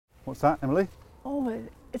What's that, Emily? Oh,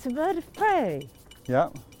 it's a bird of prey. Yeah.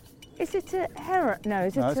 Is it a heron? No,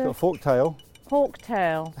 It's got a forked tail. Hawk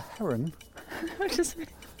tail. A heron?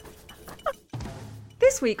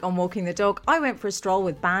 This week on Walking the Dog, I went for a stroll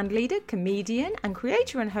with band leader, comedian and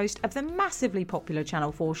creator and host of the massively popular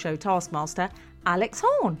Channel 4 show Taskmaster, Alex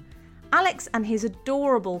Horne. Alex and his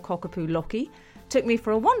adorable cockapoo Lockie took me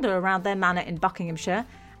for a wander around their manor in Buckinghamshire,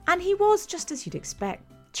 and he was, just as you'd expect,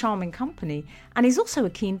 charming company, and he's also a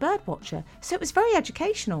keen bird watcher, so it was very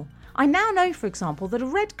educational. I now know, for example, that a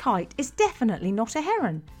red kite is definitely not a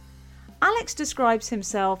heron. Alex describes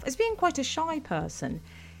himself as being quite a shy person.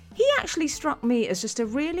 He actually struck me as just a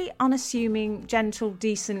really unassuming, gentle,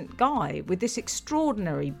 decent guy with this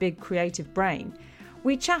extraordinary big creative brain.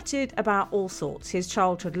 We chatted about all sorts: his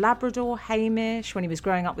childhood Labrador, Hamish, when he was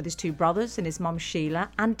growing up with his two brothers and his mum Sheila,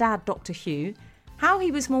 and dad Dr. Hugh, how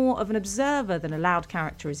he was more of an observer than a loud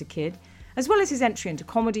character as a kid, as well as his entry into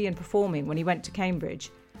comedy and performing when he went to Cambridge.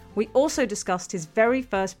 We also discussed his very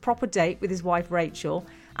first proper date with his wife Rachel,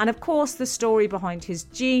 and of course the story behind his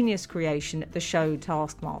genius creation, the show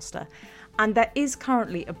Taskmaster. And there is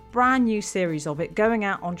currently a brand new series of it going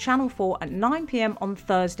out on Channel 4 at 9 p.m. on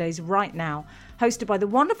Thursdays right now, hosted by the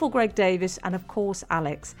wonderful Greg Davis and of course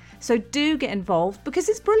Alex. So do get involved because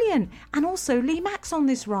it's brilliant. And also Lee Mack's on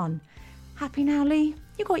this run. Happy now, Lee?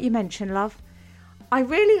 You got your mention, love. I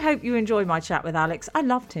really hope you enjoy my chat with Alex. I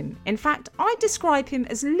loved him. In fact, I describe him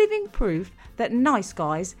as living proof that nice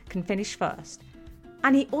guys can finish first.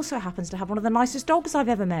 And he also happens to have one of the nicest dogs I've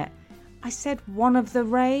ever met. I said one of the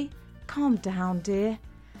Ray. Calm down, dear.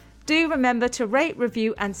 Do remember to rate,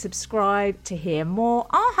 review and subscribe to hear more.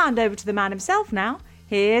 I'll hand over to the man himself now.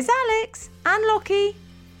 Here's Alex and Lockie.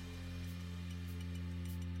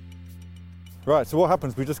 Right, so what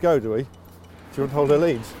happens? We just go, do we? Do you want to hold her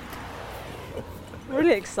lead?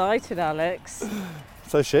 Really excited, Alex.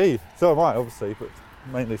 So am I, obviously, but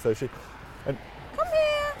mainly so she. And Come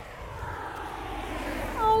here.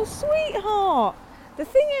 Oh, sweetheart. The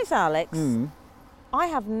thing is, Alex, I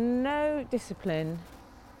have no discipline.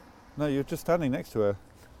 no, you're just standing next to her.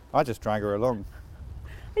 I just drag her along.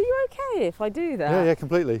 Are you okay if I do that? Yeah,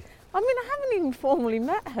 completely. I mean, I haven't even formally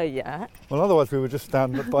met her yet. Well, otherwise we would just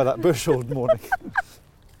stand by that bush all morning.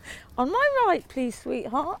 On my right, please,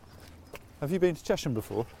 sweetheart. Have you been to Chesham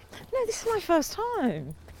before? No, this is my first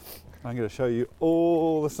time. I'm going to show you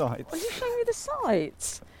all the sights. Are you showing me the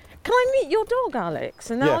sights? Can I meet your dog, Alex?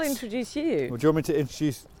 And then I'll Yes. introduce you. Well, do you want me to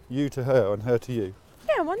introduce you to her and her to you?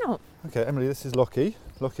 Yeah, why not? Okay, Emily, this is Lockie.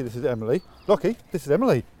 Lockie, this is Emily. Lockie, this is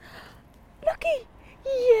Emily. Lockie!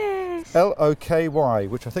 Yes! L-O-K-Y,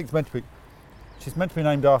 which I think is meant to be... She's meant to be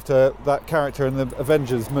named after that character in the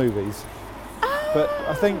Avengers movies. Oh. But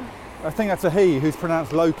I think that's a he who's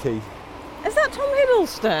pronounced Loki. Is that Tom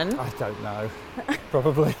Hiddleston? I don't know.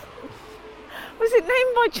 Probably. Was it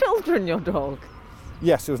named by children, your dog?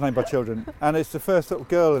 Yes, it was named by children. And it's the first little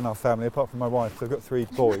girl in our family, apart from my wife. So I've got 3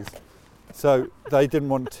 boys. So they didn't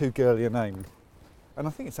want too girly a name. And I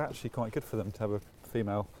think it's actually quite good for them to have a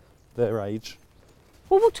female their age.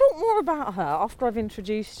 Well, we'll talk more about her after I've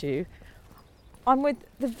introduced you. I'm with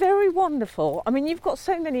the very wonderful... I mean, you've got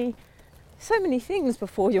so many things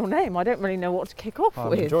before your name. I don't really know what to kick off I'm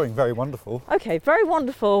with. enjoying very wonderful. Okay, very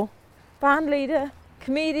wonderful. Band leader,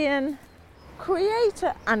 comedian,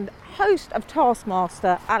 creator and host of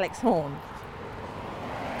Taskmaster, Alex Horne.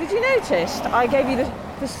 Did you notice I gave you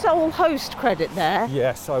the sole host credit there?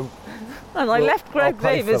 Yes, And I left Greg I'll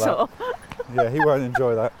pay for Davis that. off. Yeah, he won't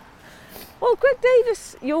enjoy that. Well, Greg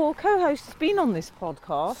Davis, your co-host, has been on this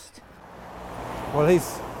podcast. Well,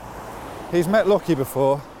 he's met Lockie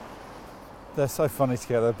before. They're so funny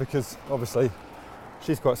together because obviously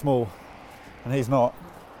she's quite small and he's not.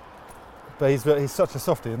 But he's such a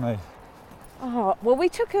softie, isn't he? Oh, well, we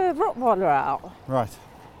took a Rottweiler out. Right.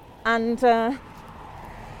 And, I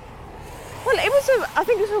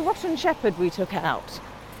think it was a Rotten Shepherd we took out.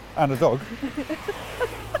 And a dog.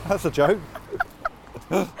 That's a joke.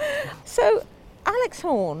 So, Alex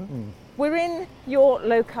Horne, we're in your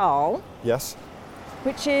locale, Yes.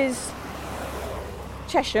 which is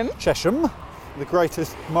Chesham. Chesham, the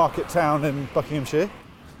greatest market town in Buckinghamshire.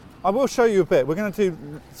 I will show you a bit. We're going to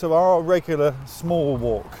do our regular small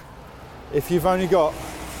walk. If you've got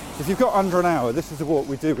under an hour, this is the walk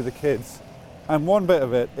we do with the kids. And one bit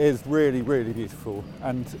of it is really, really beautiful.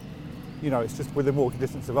 And, it's just within walking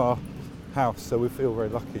distance of our house, so we feel very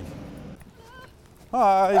lucky.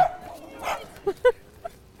 Hi.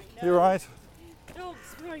 You right? The dog's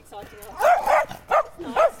very excited about it.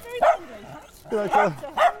 Nice, very friendly. You okay?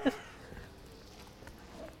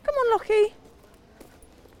 Come on, Lockie.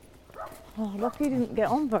 Oh, Lockie didn't get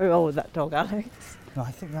on very well with that dog, Alex. No,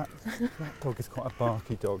 I think that dog is quite a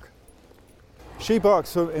barky dog. She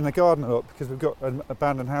barks in the garden a lot because we've got an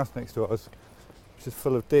abandoned house next to us, which is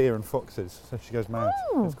full of deer and foxes, so she goes mad.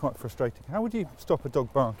 Oh. It's quite frustrating. How would you stop a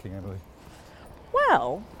dog barking, Emily?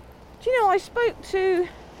 Well, do you know,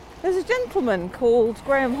 there's a gentleman called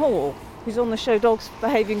Graham Hall who's on the show Dogs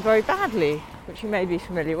Behaving Very Badly, which you may be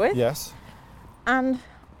familiar with. Yes. And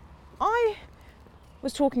I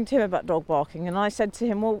was talking to him about dog barking, and I said to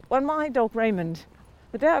him, well, when my dog Raymond,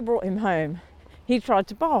 the day I brought him home, he tried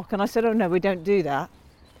to bark, and I said, oh no, we don't do that.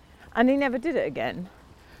 And he never did it again.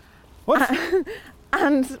 What?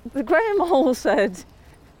 And the Graham Hall said,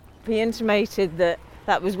 he intimated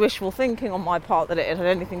that was wishful thinking on my part, that it had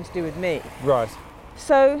anything to do with me. Right.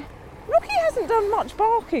 So, Rocky hasn't done much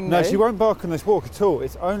barking, No, though. she won't bark on this walk at all.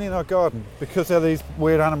 It's only in our garden because there are these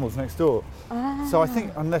weird animals next door. Ah. So I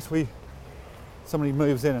think unless somebody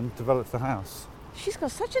moves in and develops the house. She's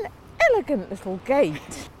got such an elegant little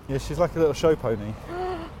gait. Yeah, she's like a little show pony.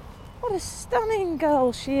 What a stunning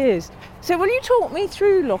girl she is. So will you talk me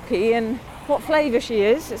through Lockie and what flavour she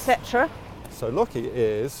is, etc.? So Lockie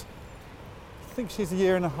is, I think she's a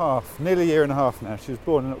year and a half, nearly a year and a half now. She was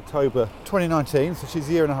born in October 2019, so she's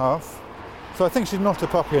a year and a half. So I think she's not a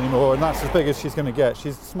puppy anymore, and that's as big as she's going to get.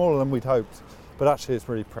 She's smaller than we'd hoped, but actually it's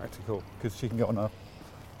really practical because she can get on our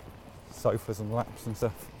sofas and laps and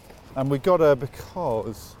stuff. And we got her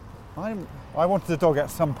because I wanted a dog at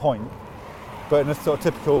some point, but in a sort of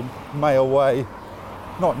typical male way.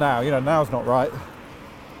 Not now, now's not right.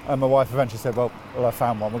 And my wife eventually said, well, I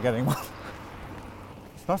found one, we're getting one.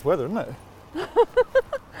 It's nice weather, isn't it?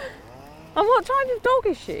 And what type of dog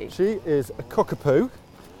is she? She is a cockapoo,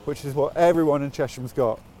 which is what everyone in Chesham's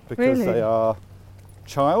got because Really? they are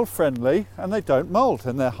child friendly and they don't moult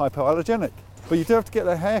and they're hypoallergenic. But you do have to get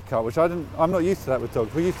their hair cut, which I'm not used to that with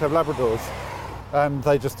dogs. We used to have Labradors and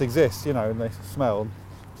they just exist, and they smell.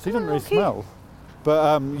 She doesn't really Lucky. smell.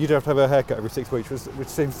 But you do have to have her hair cut every 6 weeks, which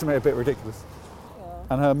seems to me a bit ridiculous. Yeah.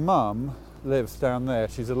 And her mum lives down there.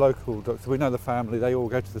 She's a local doctor. We know the family. They all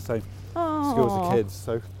go to the same schools Oh. as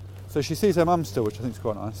kids. So she sees her mum still, which I think is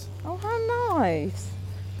quite nice. Oh, how nice.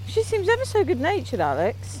 She seems ever so good-natured,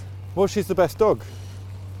 Alex. Well, she's the best dog.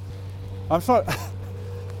 I'm sorry.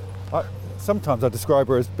 Sometimes I describe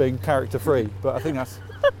her as being character-free, but I think that's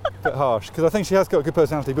a bit harsh because I think she has got a good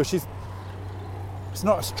personality, but it's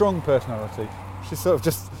not a strong personality. She's sort of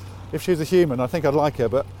just, if she was a human, I think I'd like her,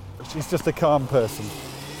 but she's just a calm person.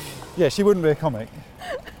 Yeah, she wouldn't be a comic.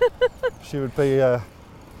 She would be, I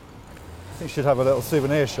think she'd have a little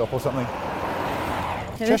souvenir shop or something.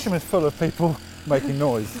 Chesham is full of people making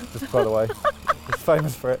noise, just by the way. It's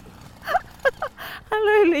famous for it.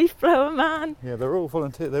 Hello, leaf blower man. Yeah, they're all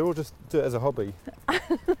volunteer. They all just do it as a hobby.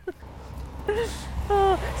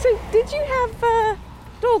 Oh, so did you have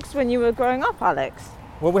dogs when you were growing up, Alex?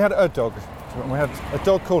 Well, we had a dog. We had a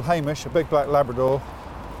dog called Hamish, a big black Labrador,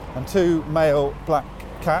 and 2 male black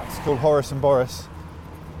cats called Horace and Boris,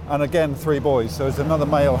 and again 3 boys. So it's another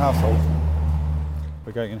male household.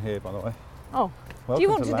 We're going in here, by the way. Oh, Welcome do you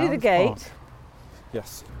want to do the Lowndes gate? Park.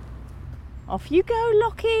 Yes. Off you go,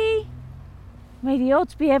 Lockie. May the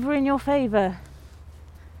odds be ever in your favour.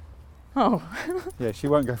 Oh, Yeah, she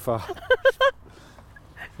won't go far.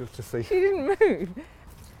 She'll just see. she didn't move.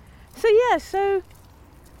 So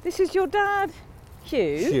this is your dad,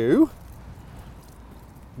 Hugh. Hugh,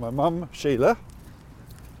 my mum Sheila,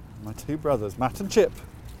 my 2 brothers Matt and Chip.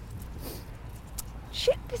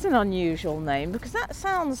 Chip is an unusual name because that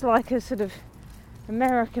sounds like a sort of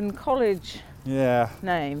American college Yeah,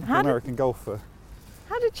 name. American golfer.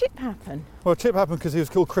 How did Chip happen? Well, Chip happened because he was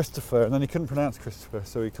called Christopher, and then he couldn't pronounce Christopher,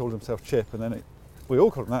 so he called himself Chip, and then we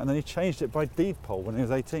all called him that, and then he changed it by deed poll when he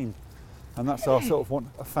was 18. And that's our sort of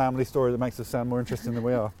a family story that makes us sound more interesting than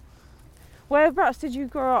we are. Whereabouts did you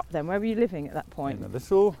grow up then? Where were you living at that point? In a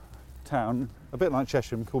little town, a bit like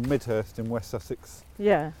Chesham, called Midhurst in West Sussex,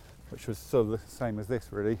 Yeah. which was sort of the same as this,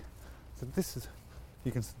 really. So this is,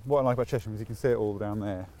 what I like about Chesham is you can see it all down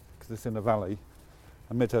there, because it's in a valley,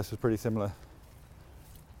 and Midhurst was pretty similar.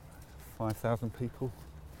 5,000 people.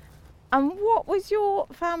 And what was your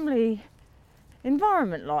family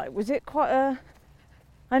environment like? Was it quite a...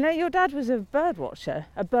 I know your dad was a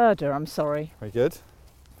birder, I'm sorry. Very good.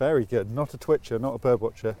 Very good. Not a twitcher, not a bird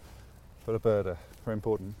watcher, but a birder. Very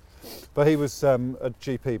important. But he was a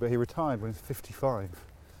GP, but he retired when he was 55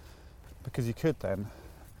 because he could then.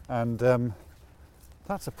 And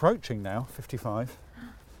that's approaching now, 55.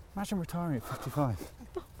 Imagine retiring at 55.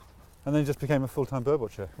 And then he just became a full-time bird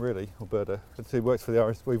watcher, really, or birder. So he works for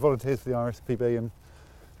the he volunteers for the RSPB and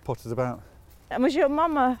potters about. And was your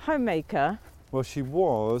mum a homemaker? Well, she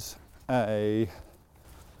was a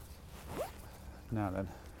Now then,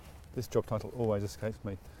 this job title always escapes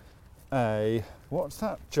me. What's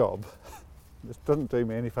that job? This doesn't do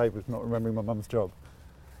me any favours not remembering my mum's job.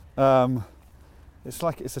 It's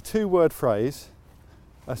a 2-word phrase.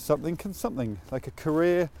 A something, like a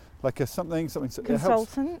career, like a something.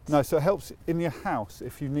 Consultant? No, so it helps in your house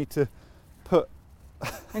if you need to put...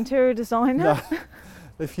 Interior designer? No,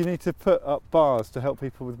 if you need to put up bars to help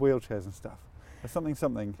people with wheelchairs and stuff. A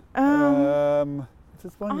something. What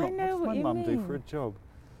does my mum do for a job?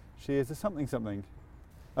 She is a something.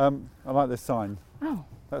 I like this sign. Oh.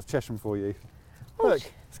 That's Chesham for you. Oh, Look,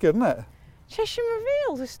 it's good, isn't it? Chesham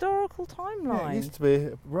Reveals, historical timeline. Yeah, it used to be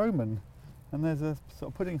Roman, and there's a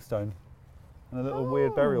sort of pudding stone and a little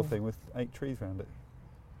weird burial thing with 8 trees around it.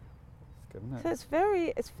 It's good, isn't it? So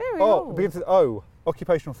it's very Oh, old. it begins with O,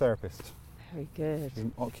 occupational therapist. Very good. She's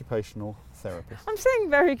an occupational therapist. I'm saying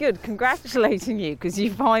very good, congratulating you because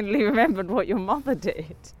you finally remembered what your mother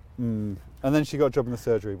did. And then she got a job in the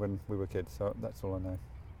surgery when we were kids, so that's all I know.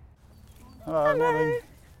 Hello. Morning.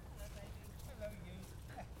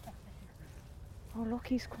 Oh look,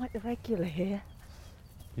 he's quite the regular here.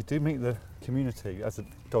 You do meet the community as a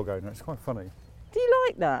dog owner, it's quite funny. Do you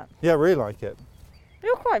like that? Yeah, I really like it.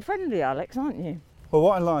 You're quite friendly, Alex, aren't you? Well,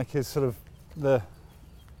 what I like is sort of the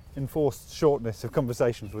enforced shortness of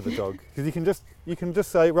conversations with the dog, because you can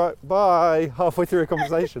just say right bye halfway through a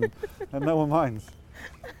conversation and no one minds.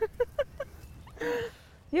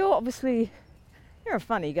 You're a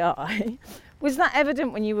funny guy. Was that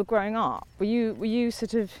evident when you were growing up? Were you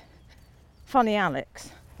sort of funny Alex?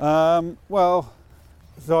 Well,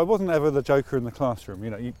 so I wasn't ever the joker in the classroom.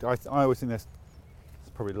 I always think there's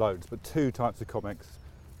probably loads, but 2 types of comics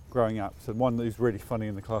growing up. So one who's really funny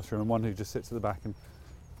in the classroom and one who just sits at the back and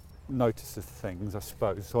notices things, I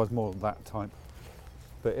suppose. So I was more that type.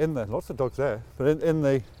 But lots of dogs there. But in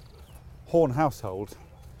the Horne household,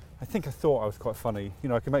 I think I thought I was quite funny.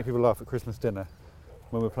 I could make people laugh at Christmas dinner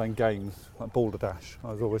when we were playing games like Balderdash.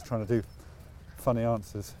 I was always trying to do funny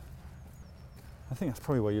answers. I think that's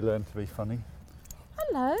probably where you learn to be funny.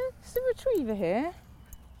 Hello, it's a retriever here.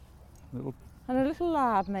 And a little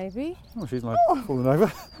lab maybe. Oh, she's like falling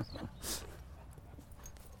over.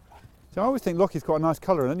 So I always think Lockie's quite a nice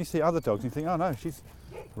colour, and then you see other dogs and you think, oh no, she's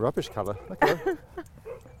rubbish colour. Look at her.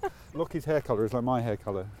 Lockie's hair colour is like my hair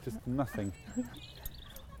colour, just nothing.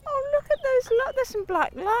 Oh, look at those, there's some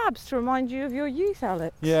black labs to remind you of your youth,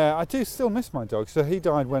 Alex. Yeah, I do still miss my dog. So he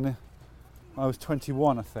died when I was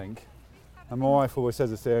 21, I think. And my wife always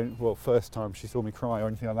says it's the first time she saw me cry or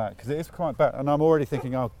anything like that, because it is quite bad. And I'm already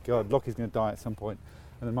thinking, oh God, Lockie's going to die at some point,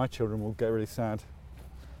 and then my children will get really sad.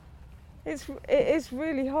 It is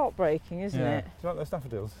really heartbreaking, isn't it? Do you like those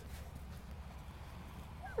daffodils?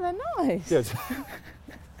 Oh, they're nice. Good.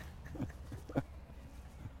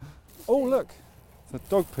 Oh look, it's a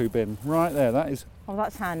dog poo bin right there. That is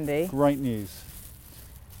that's handy. great news.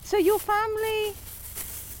 So your family,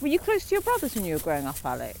 were you close to your brothers when you were growing up,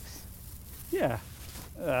 Alex? Yeah.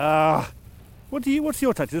 What's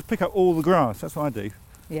your tactic? Just pick up all the grass. That's what I do.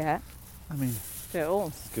 Yeah. I mean, Do it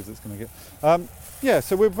all. because it's going to get. Yeah.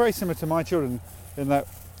 So we're very similar to my children in that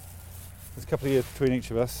there's a couple of years between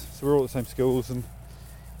each of us. So we're all at the same schools and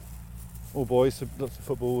all boys. So lots of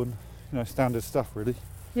football and standard stuff really.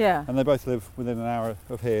 Yeah. And they both live within an hour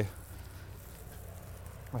of here.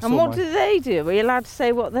 And what do they do? Are you allowed to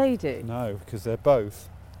say what they do? No, because they're both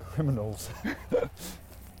criminals.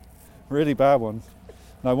 Really bad ones.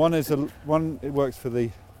 No, one it works for the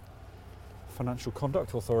Financial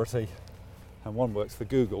Conduct Authority, and one works for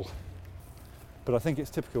Google. But I think it's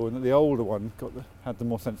typical in that the older one had the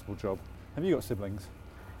more sensible job. Have you got siblings?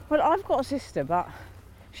 Well, I've got a sister, but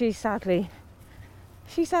she sadly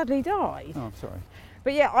died. Oh, I'm sorry.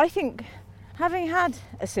 But yeah, I think having had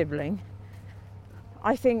a sibling,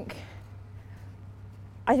 I think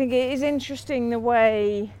it is interesting the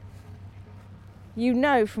way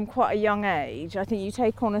from quite a young age. I think you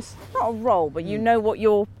take on not a role, but you know what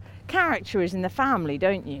your character is in the family,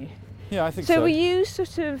 don't you? Yeah, I think so. So were you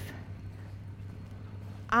sort of,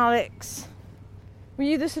 Alex, were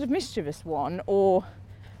you the sort of mischievous one or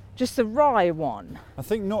just the wry one? I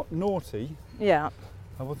think not naughty. Yeah.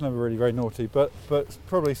 I was never really very naughty, but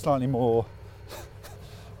probably slightly more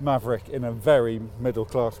maverick in a very middle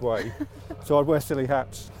class way. So I'd wear silly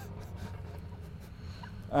hats.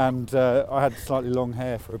 And I had slightly long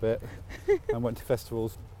hair for a bit and went to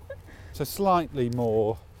festivals. So slightly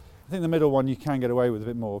more. I think the middle one you can get away with a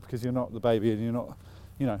bit more because you're not the baby and you're not,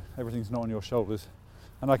 everything's not on your shoulders.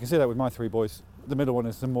 And I can see that with my 3 boys. The middle one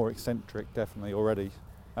is the more eccentric, definitely, already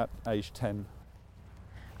at age 10.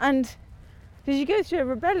 And did you go through a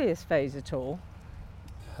rebellious phase at all?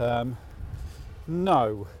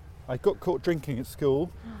 No. I got caught drinking at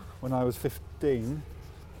school when I was 15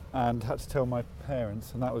 and had to tell my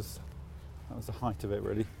parents, and that was the height of it,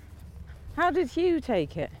 really. How did Hugh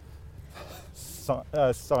take it?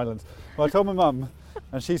 Silence. Well, I told my mum,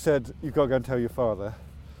 and she said, "You've got to go and tell your father,"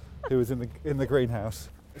 who was in the greenhouse.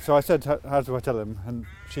 So I said, "How do I tell him?" And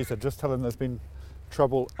she said, "Just tell him there's been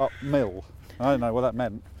trouble up mill." I don't know what that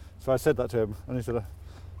meant. So I said that to him, and he said,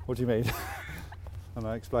 "What do you mean?" And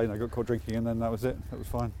I explained I got caught drinking, and then that was it. That was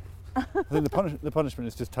fine. I think the punishment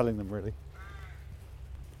is just telling them, really.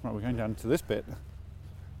 Right, we're going down to this bit.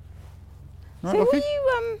 Right, So Lockie?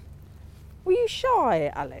 were you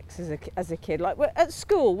shy, Alex, as a kid? Like at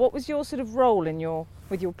school, what was your sort of role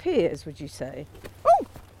with your peers? Would you say? Oh,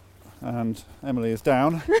 And Emily is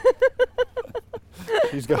down.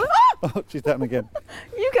 She's going. Oh, she's down again.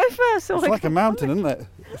 you go first. It's like a mountain, isn't it?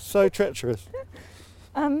 It's so treacherous.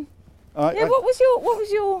 What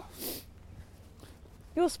was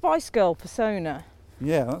your Spice Girl persona?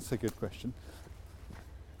 Yeah, that's a good question.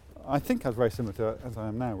 I think I was very similar to it as I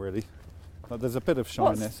am now, really. Like, there's a bit of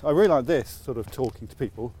shyness. I really like this, sort of talking to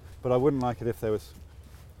people, but I wouldn't like it if there was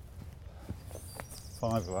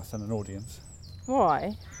 5 of us in an audience.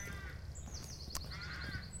 Why?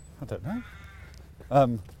 I don't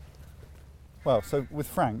know. Well, so with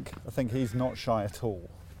Frank, I think he's not shy at all.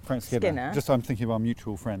 Frank Skinner. Just I'm thinking of our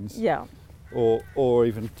mutual friends. Yeah. Or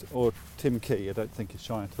Tim Key, I don't think is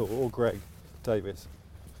shy at all. Or Greg Davis.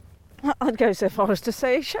 I'd go so far as to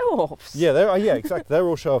say show-offs. Yeah, yeah, exactly. They're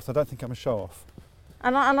all show-offs. I don't think I'm a show-off.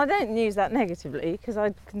 And I don't use that negatively because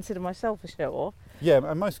I consider myself a show-off. Yeah,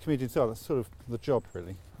 and most comedians are. That's sort of the job,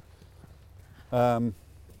 really.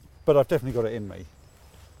 But I've definitely got it in me.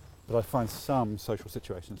 But I find some social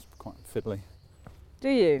situations quite fiddly. Do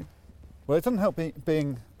you? Well, it doesn't help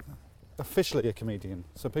being officially a comedian,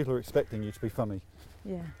 so people are expecting you to be funny.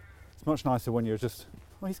 Yeah. It's much nicer when you're just,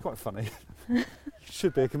 well, he's quite funny.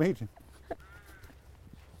 Should be a comedian.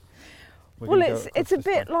 Well, it's a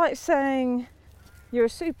bit like saying you're a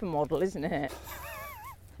supermodel, isn't it?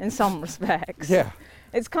 In some respects. Yeah.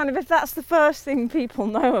 It's kind of, if that's the first thing people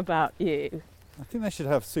know about you. I think they should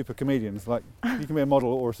have super comedians, like you can be a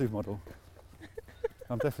model or a supermodel.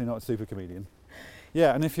 I'm definitely not a super comedian.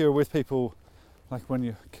 Yeah, and if you're with people, like when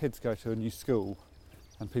your kids go to a new school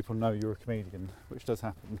and people know you're a comedian, which does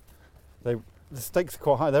happen, the stakes are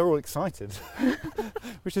quite high, they're all excited,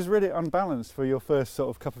 which is really unbalanced for your first sort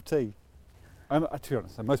of cup of tea. To be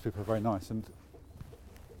honest, most people are very nice and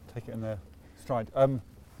take it in their stride.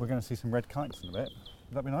 We're going to see some red kites in a bit.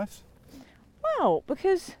 Would that be nice? Well,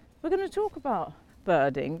 because we're going to talk about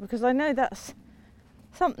birding, because I know that's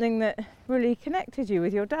something that really connected you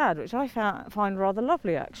with your dad, which I find rather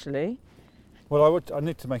lovely, actually. Well, I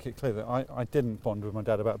need to make it clear that I didn't bond with my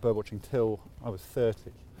dad about birdwatching till I was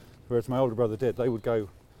 30, whereas my older brother did. They would go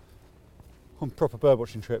on proper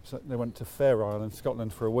birdwatching trips. They went to Fair Isle in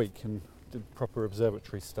Scotland for a week and did proper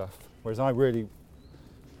observatory stuff, whereas I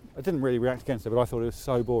didn't really react against it, but I thought it was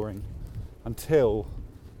so boring until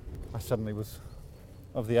I suddenly was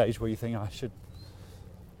of the age where you think I should,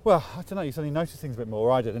 well, I don't know, you suddenly notice things a bit more,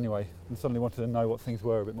 or I did anyway, and suddenly wanted to know what things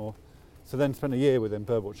were a bit more. So then spent a year with him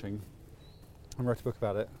birdwatching and wrote a book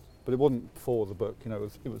about it, but it wasn't for the book, you know,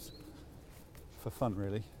 it was for fun,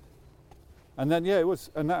 really. And then, yeah, it was,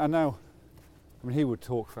 and now, I mean, he would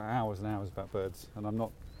talk for hours and hours about birds, and I'm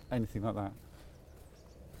not anything like that.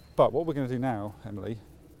 But what we're going to do now, Emily,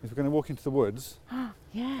 is we're going to walk into the woods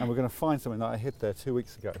Yeah. and we're going to find something that I hid there 2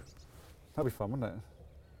 weeks ago. That'd be fun, wouldn't it?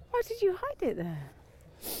 Why did you hide it there?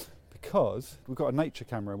 Because we've got a nature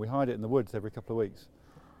camera and we hide it in the woods every couple of weeks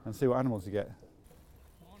and see what animals you get.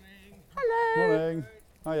 Hello. Morning.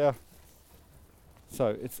 Hiya.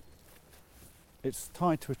 So it's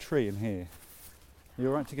tied to a tree in here. Are you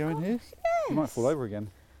alright to go in here? Yes. You might fall over again.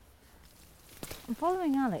 I'm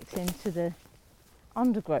following Alex into the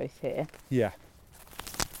undergrowth here. Yeah.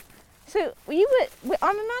 So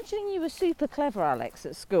I'm imagining you were super clever, Alex,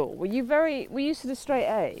 at school. Were you sort of straight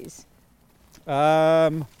A's?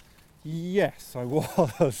 Yes, I was,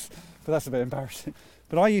 but that's a bit embarrassing.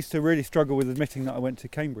 But I used to really struggle with admitting that I went to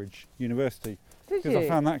Cambridge University. Did Because you? I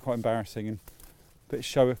found that quite embarrassing and a bit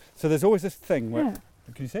showy. So there's always this thing where, Yeah.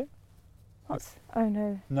 can you see it? What's? Oh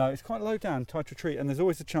no. No, it's quite low down, tied to a tree, and there's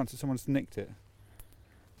always a chance that someone's nicked it.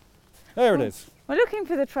 There it is. We're looking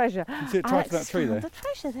for the treasure. You see it tied to that tree there? The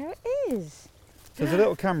treasure, there it is. So there's a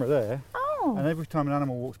little camera there, Oh, and every time an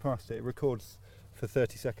animal walks past it, it records for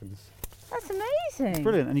 30 seconds. that's amazing. It's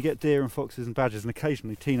brilliant, and you get deer and foxes and badgers and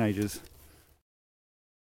occasionally teenagers.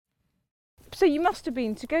 So you must have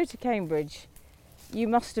been, to go to Cambridge,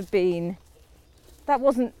 that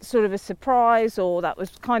wasn't sort of a surprise, or that was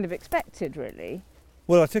kind of expected, really.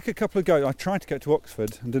 Well, I took a couple of goes. I tried to get to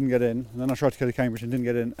Oxford and didn't get in, and then I tried to go to Cambridge and didn't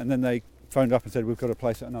get in, and then they phoned up and said we've got a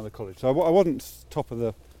place at another college. So I wasn't top of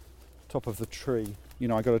the tree. You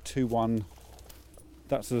know, I got a 2-1,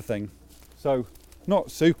 that sort of thing. So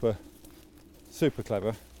not super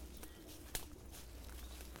clever,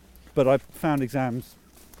 but I found exams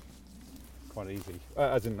quite easy.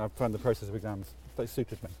 As in, I found the process of exams, they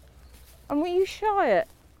suited me. And were you shy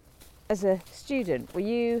as a student? Were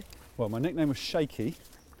you? Well, my nickname was Shaky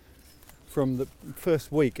from the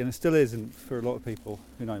first week, and it still isn't for a lot of people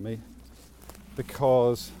who know me,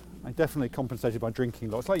 because I definitely compensated by drinking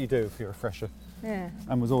lots, like you do if you're a fresher. Yeah.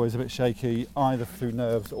 And was always a bit shaky, either through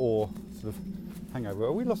nerves or sort of hangover.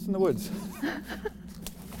 Are we lost in the woods? A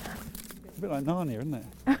bit like Narnia, isn't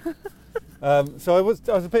it? So I was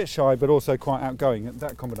a bit shy, but also quite outgoing.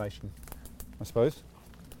 That combination, I suppose.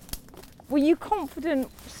 Were you confident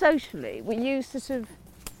socially? Were you sort of?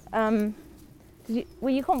 Were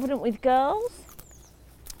you confident with girls?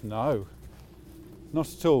 No,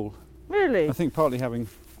 not at all. Really? I think partly having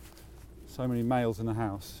so many males in the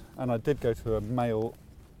house, and I did go to a male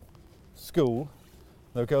school.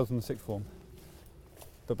 There were girls in the sixth form,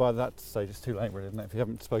 but by that stage it's too late, really, isn't it? If you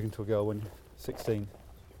haven't spoken to a girl when you're 16.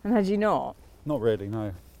 And had you not? Not really,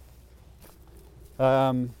 no.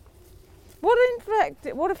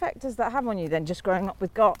 What effect does that have on you then? Just growing up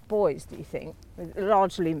with boys, do you think, with a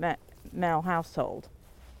largely male household?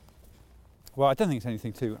 Well, I don't think it's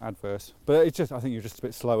anything too adverse, but it's just, I think you're just a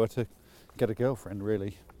bit slower to get a girlfriend,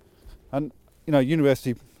 really. And you know,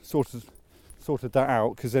 university sorted that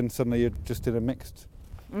out, because then suddenly you're just in a mixed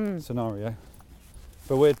scenario.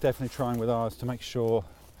 But we're definitely trying with ours to make sure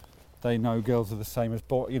they know girls are the same as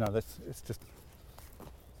boys. You know, it's just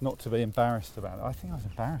not to be embarrassed about it. I think I was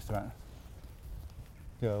embarrassed about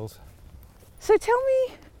girls. So tell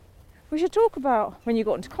me, we should talk about when you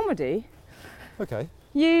got into comedy. Okay.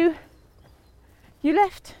 You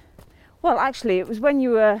left, well actually it was when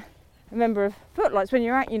you were a member of Footlights, when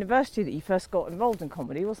you were at university, that you first got involved in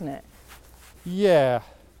comedy, wasn't it? Yeah.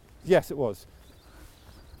 Yes, it was.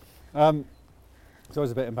 I was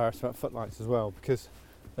always a bit embarrassed about Footlights as well, because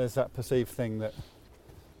there's that perceived thing that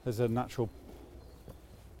there's a natural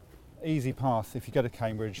easy path if you go to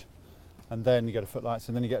Cambridge and then you go to Footlights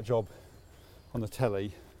and then you get a job on the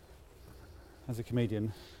telly as a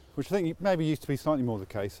comedian, which I think maybe used to be slightly more the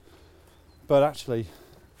case, but actually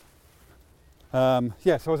so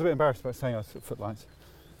I was a bit embarrassed about saying I was at Footlights,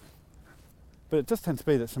 but it does tend to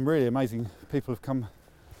be that some really amazing people have come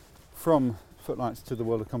from Footlights to the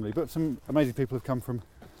world of comedy, but some amazing people have come from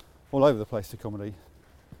all over the place to comedy.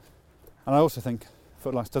 And I also think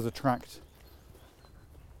Footlights does attract,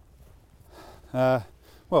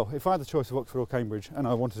 well, if I had the choice of Oxford or Cambridge and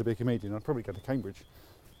I wanted to be a comedian, I'd probably go to Cambridge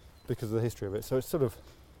because of the history of it. So it's sort of,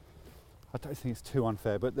 I don't think it's too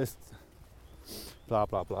unfair, but there's blah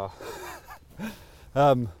blah blah.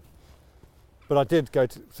 But I did go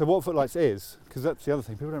to, so what Footlights is, because that's the other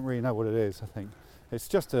thing, people don't really know what it is, I think. It's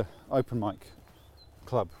just an open mic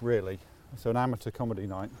club, really. So an amateur comedy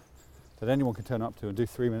night that anyone can turn up to and do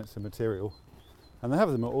 3 minutes of material. And they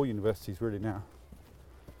have them at all universities really now.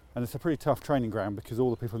 And it's a pretty tough training ground because all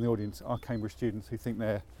the people in the audience are Cambridge students who think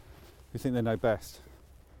they know best.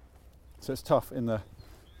 So it's tough in the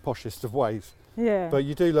poshest of ways. Yeah. But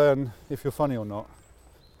you do learn if you're funny or not,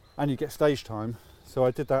 and you get stage time. So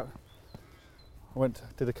I did that. I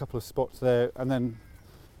did a couple of spots there, and then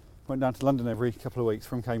went down to London every couple of weeks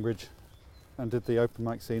from Cambridge and did the open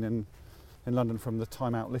mic scene in London from the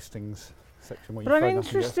Time Out listings section. Where but I'm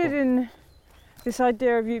interested in this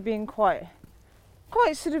idea of you being quite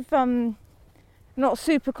sort of not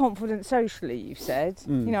super confident socially, you've said.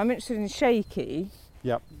 You know, I'm interested in shaky.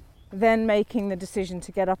 Yep. Then making the decision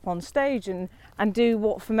to get up on stage and do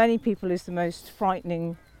what for many people is the most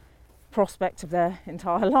frightening prospect of their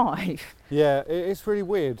entire life. Yeah, it's really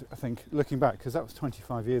weird, I think, looking back, because that was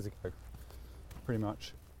 25 years ago, pretty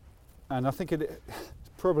much. And I think it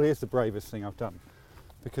probably is the bravest thing I've done,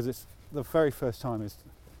 because it's the very first time is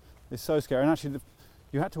so scary. And actually,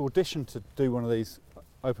 you had to audition to do one of these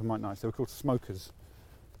open mic nights. They were called Smokers.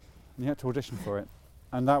 And you had to audition for it.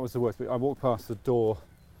 And that was the worst. I walked past the door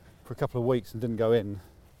for a couple of weeks and didn't go in,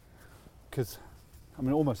 because, I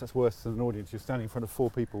mean, almost that's worse than an audience. You're standing in front of 4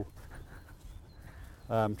 people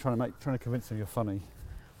trying to convince them you're funny.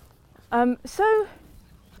 So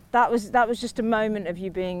that was just a moment of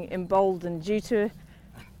you being emboldened due to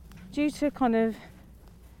kind of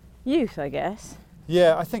youth, I guess.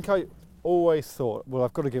 Yeah, I think I always thought, well,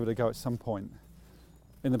 I've got to give it a go at some point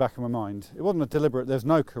in the back of my mind. It wasn't a deliberate, there's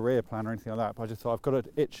no career plan or anything like that, but I just thought I've got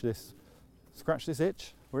to scratch this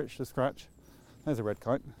itch, or itch to scratch. There's a red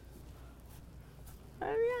kite.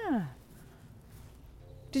 Oh yeah.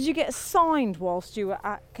 Did you get signed whilst you were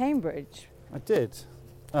at Cambridge? I did.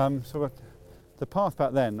 The path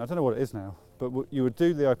back then, I don't know what it is now, but you would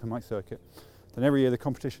do the open mic circuit. Then every year the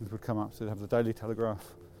competitions would come up. So they'd have the Daily Telegraph,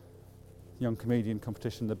 Young Comedian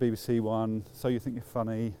competition, the BBC one, So You Think You're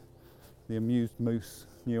Funny, the Amused Moose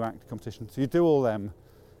New Act competition. So you'd do all them,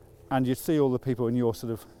 and you'd see all the people in your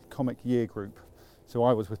sort of comic year group. So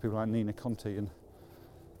I was with people like Nina Conti, and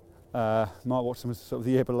Mark Watson was sort of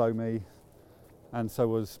the year below me, and so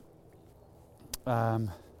was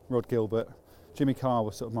Rod Gilbert. Jimmy Carr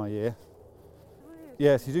was sort of my year.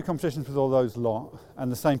 Yes, you do competitions with all those lot, and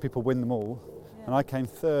the same people win them all. Yeah. And I came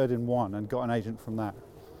third in one and got an agent from that,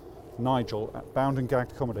 Nigel, at Bound and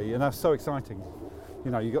Gagged Comedy, and that's so exciting.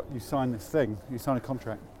 You know, you sign this thing, you sign a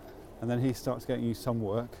contract, and then he starts getting you some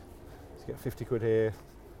work. So you get 50 quid here,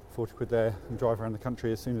 40 quid there, and drive around the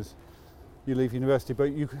country as soon as you leave university. But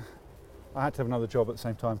I had to have another job at the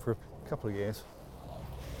same time for a couple of years.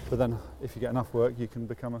 But then, if you get enough work, you can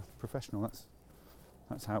become a professional.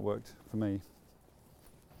 That's how it worked for me.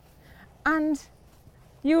 And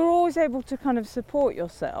you were always able to kind of support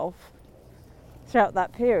yourself throughout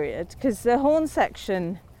that period, because the Horne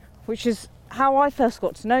section, which is how I first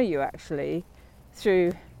got to know you actually,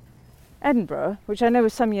 through Edinburgh, which I know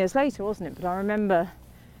was some years later, wasn't it? But I remember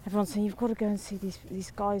everyone saying, you've got to go and see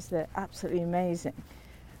these guys, they're absolutely amazing.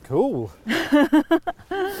 Cool.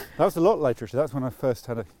 That was a lot later, actually. That's when I first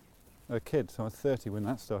had a kid, so I was 30 when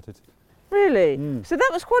that started. Really? Mm. So that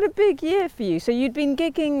was quite a big year for you. So you'd been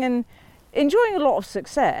gigging and enjoying a lot of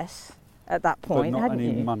success at that point, but not hadn't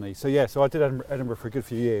any you? money. So yeah, so I did Edinburgh for a good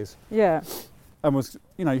few years. Yeah. And was,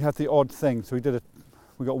 you know, you had the odd thing. So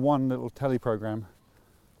we got one little telly programme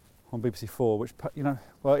on BBC Four, which, you know,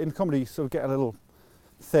 well, in comedy you sort of get a little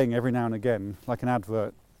thing every now and again, like an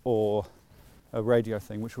advert or a radio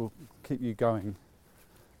thing, which will keep you going,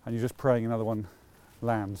 and you're just praying another one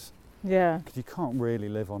lands. Yeah. Because you can't really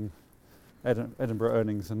live on Edinburgh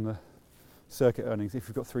earnings and the circuit earnings if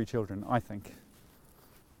you've got 3 children, I think.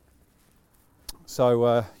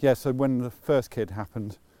 So so when the first kid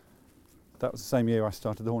happened, that was the same year I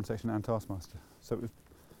started the Horne section and Taskmaster. So it was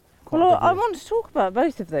quite a big year. I want to talk about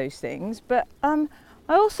both of those things, but I'm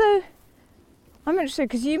interested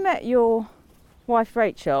because you met your wife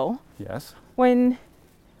Rachel. Yes. When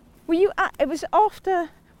were you at, it was after,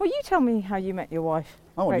 well, you tell me how you met your wife.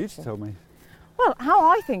 I want Rachel. you to tell me. Well, how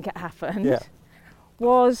I think it happened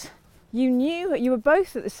was you were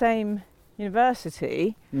both at the same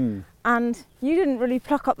university, and you didn't really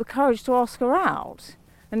pluck up the courage to ask her out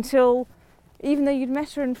until, even though you'd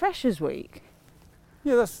met her in Freshers Week.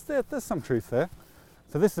 Yeah, there's some truth there.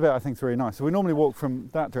 So this is about, I think, it's really nice. So we normally walk from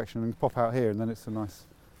that direction and pop out here, and then it's a nice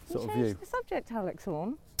sort of view. The subject, Alex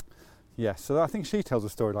Horne. Yes, so I think she tells a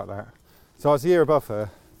story like that. So I was a year above her,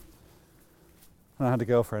 and I had a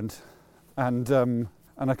girlfriend, and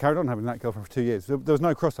I carried on having that girlfriend for 2 years. There was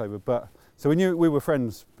no crossover, but so we knew we were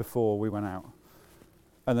friends before we went out,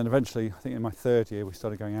 and then eventually, I think in my 3rd year, we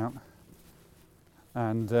started going out,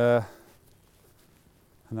 and that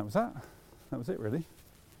was that. That was it, really.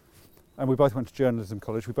 And we both went to journalism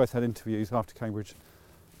college. We both had interviews after Cambridge.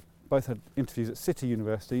 Both had interviews at City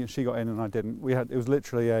University, and she got in and I didn't. It was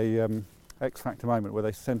literally a X Factor moment where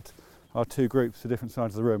they sent our 2 groups to different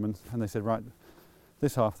sides of the room, and they said, right,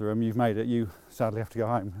 this half of the room, you've made it, you sadly have to go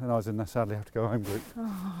home. And I was in the sadly have to go home group.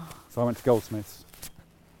 Oh. So I went to Goldsmiths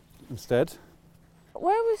instead.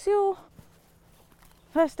 Where was your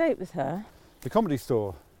first date with her? The Comedy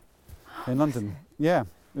Store in London. Yeah, it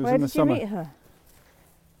was Where in the summer. Where did you meet her?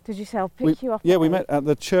 Did you say I'll pick you up? Yeah, we met at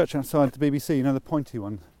the church outside the BBC, you know, the pointy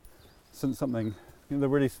one. Something, you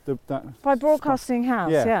know, that by Broadcasting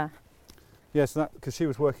House, yeah. Yeah, so that, because she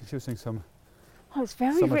was doing some. Oh, it's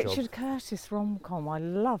very Richard job. Curtis rom-com. I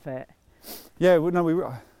love it. Yeah, I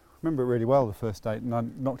remember it really well the first date, and I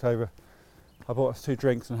bought us 2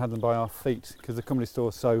 drinks and had them by our feet because the Comedy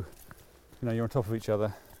Store's so, you know, you're on top of each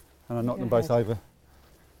other, and I knocked them both over.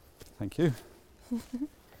 Thank you.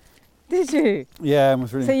 Did you? Yeah, it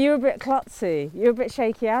was really. So you were a bit klutzy. You were a bit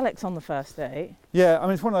shaky Alex on the first date. Yeah, I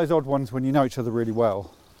mean, it's one of those odd ones when you know each other really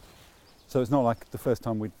well. So it's not like the first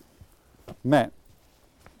time we'd met,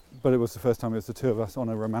 but it was the first time it was the 2 of us on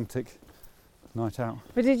a romantic night out.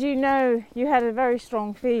 But did you know, you had a very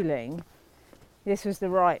strong feeling this was the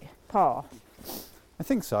right path? I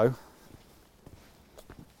think so.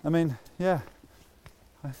 I mean, yeah,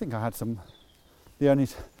 I think I had some, I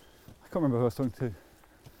can't remember who I was talking to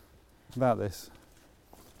about this,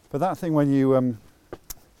 but that thing when you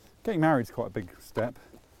getting married is quite a big step.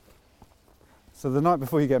 So the night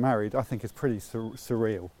before you get married, I think is pretty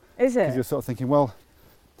surreal. Is it? Because you're sort of thinking, well,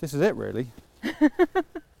 this is it really.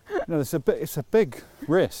 It's a big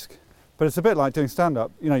risk, but it's a bit like doing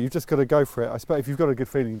stand-up. You've just got to go for it. I suppose if you've got a good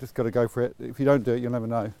feeling, you've just got to go for it. If you don't do it, you'll never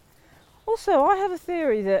know. Also, I have a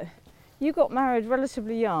theory that you got married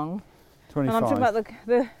relatively young. 25. And I'm talking about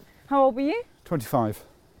the how old were you? 25.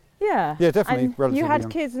 Yeah. Yeah, definitely and relatively you had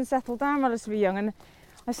young. kids and settled down relatively young, and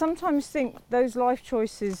I sometimes think those life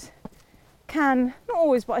choices can, not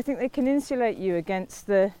always, but I think they can insulate you against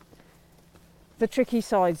the tricky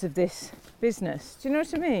sides of this business. Do you know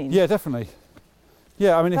what I mean? Yeah, definitely.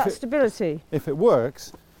 Yeah, I mean, that stability. If it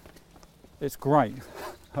works, it's great,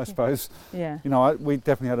 I suppose. Yeah. We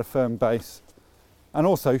definitely had a firm base. And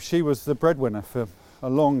also, she was the breadwinner for a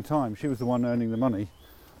long time. She was the one earning the money.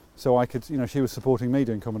 So I could, she was supporting me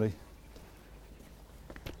doing comedy.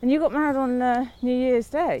 And you got married on New Year's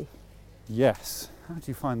Day? Yes. How did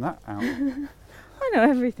you find that out? I know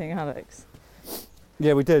everything, Alex.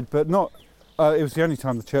 Yeah, we did, but not. It was the only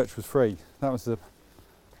time the church was free. That was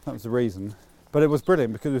the reason. But it was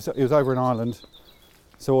brilliant because it was over in Ireland,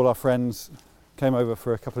 so all our friends came over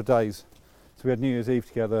for a couple of days. So we had New Year's Eve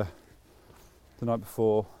together the night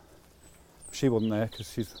before. She wasn't there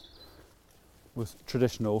because she was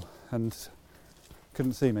traditional and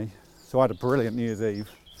couldn't see me. So I had a brilliant New Year's Eve,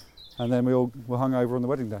 and then we all were hung over on the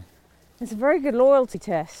wedding day. It's a very good loyalty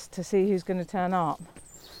test to see who's going to turn up.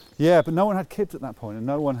 Yeah, but no one had kids at that point, and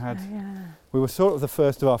no one had. Oh, yeah. We were sort of the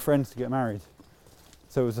first of our friends to get married,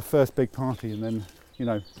 so it was the first big party. And then,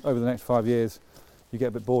 over the next 5 years, you get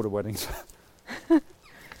a bit bored of weddings.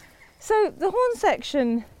 So the Horne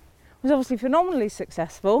section was obviously phenomenally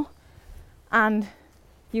successful, and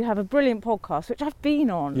you have a brilliant podcast, which I've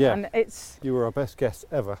been on. Yeah. And it's. You were our best guest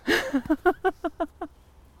ever.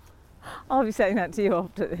 I'll be saying that to you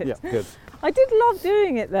after this. Yeah, good. I did love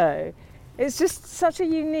doing it though. It's just such a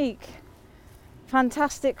unique,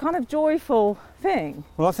 fantastic, kind of joyful thing.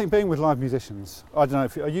 Well, I think being with live musicians, I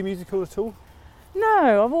don't know, are you musical at all?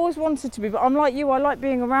 No, I've always wanted to be, but I'm like you, I like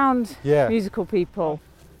being around musical people.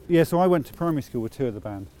 Yeah, so I went to primary school with two of the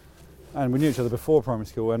band, and we knew each other before primary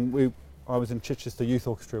school, and I was in Chichester Youth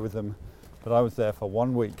Orchestra with them, but I was there for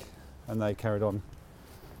 1 week, and they carried on.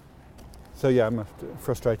 So yeah, I'm a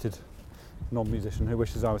frustrated non-musician who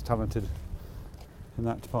wishes I was talented in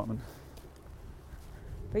that department.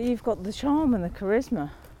 But you've got the charm and the charisma.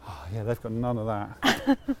 Oh, yeah, they've got none of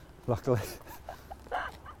that, luckily.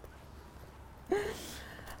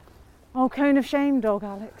 Oh, cone of shame, dog,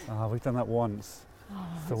 Alex. Oh, we've done that once. Oh,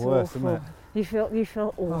 it's the worst, awful. isn't it? You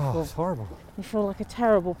feel awful. Oh, it's horrible. You feel like a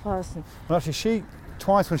terrible person. Well, actually, she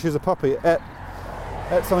twice when she was a puppy ate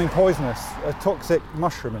something poisonous, a toxic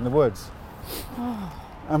mushroom in the woods. Oh.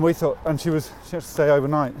 And we thought, and she had to stay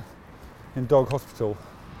overnight in dog hospital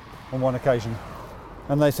on one occasion.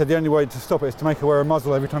 And they said the only way to stop it is to make her wear a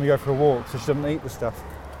muzzle every time you go for a walk so she doesn't eat the stuff.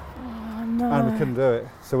 Oh, no. And we couldn't do it.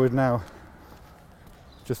 So we're now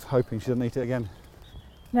just hoping she doesn't eat it again.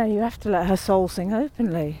 No, you have to let her soul sing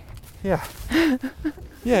openly. Yeah.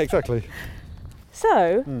 Yeah, exactly.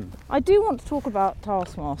 So, I do want to talk about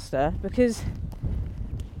Taskmaster because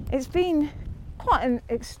it's been quite an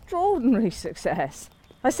extraordinary success.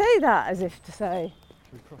 I say that as if to say,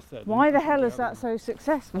 why the hell is that so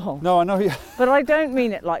successful? No, I know. Yeah. But I don't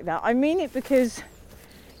mean it like that. I mean it because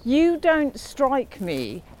you don't strike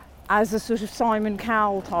me as a sort of Simon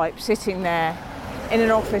Cowell type sitting there in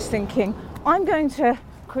an office thinking, I'm going to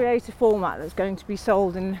create a format that's going to be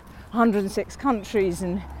sold in 106 countries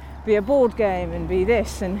and be a board game and be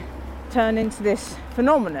this and turn into this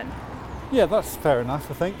phenomenon. Yeah, that's fair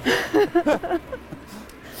enough, I think.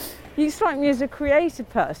 You strike me as a creative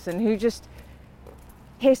person who just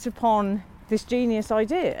hit upon this genius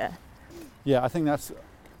idea. Yeah, I think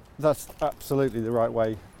that's absolutely the right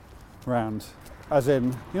way round. As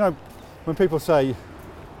in, when people say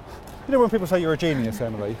you're a genius,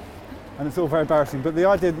 Emily, and it's all very embarrassing, but the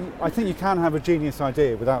idea, I think you can have a genius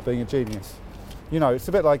idea without being a genius. It's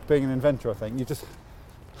a bit like being an inventor, I think. You just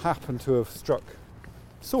happen to have struck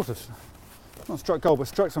not struck gold, but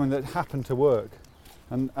struck something that happened to work,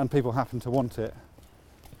 and people happen to want it.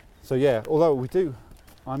 So yeah, although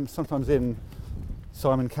I'm sometimes in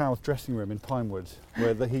Simon Cowell's dressing room in Pinewood,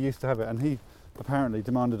 where he used to have it, and he apparently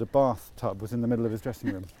demanded a bathtub was in the middle of his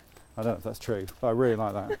dressing room. I don't know if that's true, but I really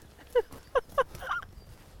like that.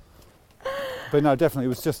 But no, definitely,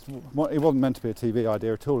 it wasn't meant to be a TV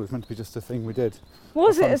idea at all. It was meant to be just a thing we did.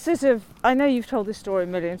 Was it a sort of, I know you've told this story a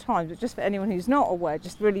million times, but just for anyone who's not aware,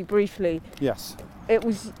 just really briefly. Yes. It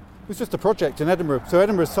was just a project in Edinburgh. So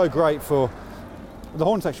Edinburgh's so great for, the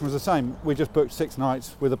Horne section was the same. We just booked 6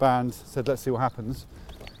 nights with a band, said let's see what happens.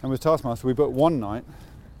 And with Taskmaster we booked 1 night.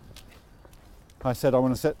 I said I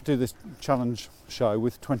want to do this challenge show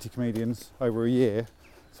with 20 comedians over a year.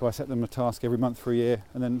 So I set them a task every month for a year,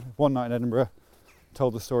 and then one night in Edinburgh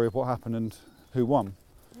told the story of what happened and who won.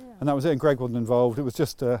 Yeah. And that was it, and Greg wasn't involved. It was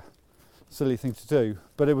just a silly thing to do,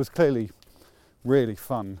 but it was clearly really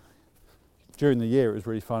fun. During the year it was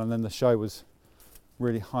really fun, and then the show was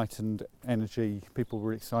really heightened energy. People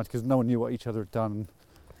were excited because no one knew what each other had done.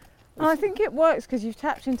 And I think it works because you've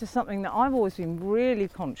tapped into something that I've always been really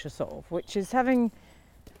conscious of, which is having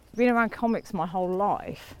been around comics my whole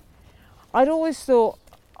life. I'd always thought,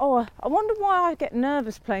 oh, I wonder why I get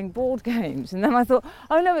nervous playing board games. And then I thought,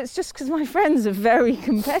 oh no, it's just because my friends are very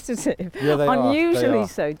competitive. Yeah, they unusually are.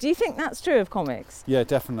 so. Do you think that's true of comics? Yeah,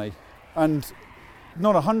 definitely. And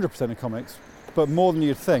not 100% of comics, but more than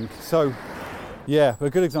you'd think. So, yeah, a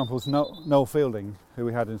good example is Noel Fielding, who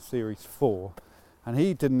we had in series 4. And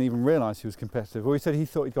he didn't even realise he was competitive. Or he said he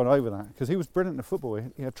thought he'd gone over that because he was brilliant at football.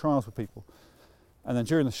 He had trials with people. And then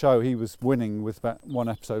during the show, he was winning with about 1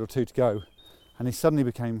 episode or 2 to go. And he suddenly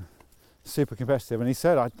became super competitive. And he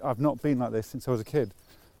said, I've not been like this since I was a kid,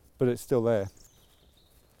 but it's still there.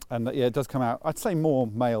 And yeah, it does come out. I'd say more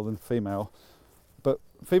male than female, but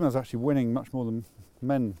females are actually winning much more than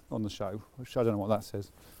men on the show, which I don't know what that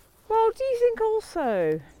says. Well, do you think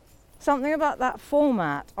also something about that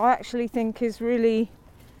format I actually think is really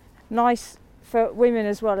nice for women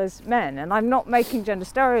as well as men? And I'm not making gender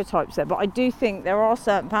stereotypes there, but I do think there are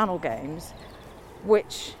certain panel games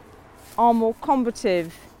which are more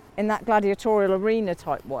combative in that gladiatorial arena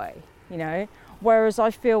type way, you know, whereas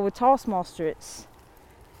I feel with Taskmaster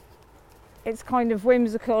it's kind of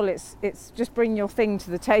whimsical, it's just bring your thing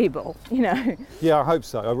to the table, you know. Yeah, I hope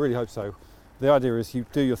so. I really hope so. The idea is you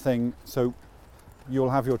do your thing, so you'll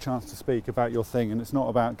have your chance to speak about your thing, and it's not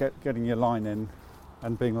about getting your line in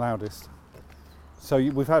and being loudest. So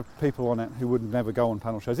we've had people on it who would never go on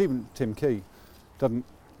panel shows. Even Tim Key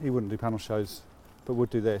he wouldn't do panel shows, but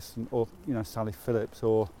would do this, or you know, Sally Phillips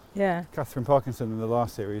or Catherine Parkinson in the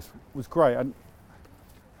last series was great. And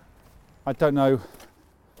I don't know.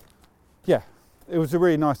 Yeah, it was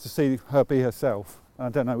really nice to see her be herself. And I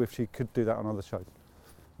don't know if she could do that on other shows,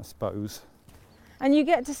 I suppose. And you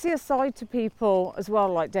get to see a side to people as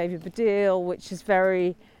well, like David Baddiel, which is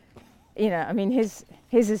very, you know, I mean, his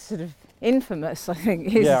is sort of infamous, I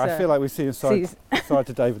think. I feel like we see a side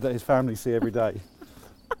to David that his family see every day,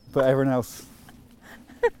 but everyone else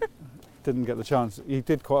didn't get the chance. He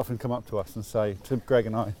did quite often come up to us and say, to Greg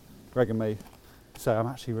and me, say, I'm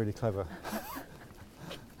actually really clever.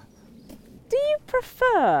 Do you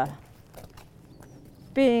prefer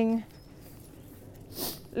being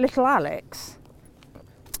little Alex?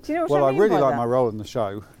 Do you know what I mean? Well, I really by like that? my role in the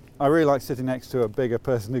show. I really like sitting next to a bigger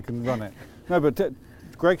person who can run it. No, but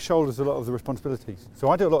Greg shoulders a lot of the responsibilities. So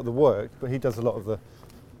I do a lot of the work, but he does a lot of the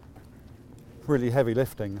really heavy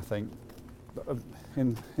lifting, I think.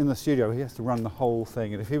 In the studio, he has to run the whole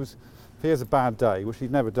thing. And if he has a bad day, which he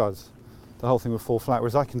never does, the whole thing will fall flat,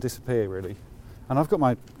 whereas I can disappear, really. And I've got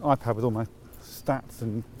my iPad with all my stats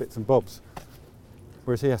and bits and bobs,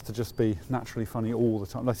 whereas he has to just be naturally funny all the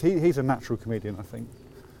time. Like he's a natural comedian, I think,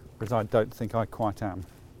 whereas I don't think I quite am.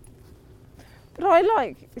 But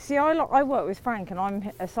I work with Frank and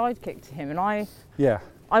I'm a sidekick to him, and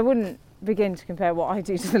I wouldn't begin to compare what I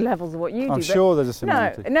do to the levels of what you do. I'm sure there's a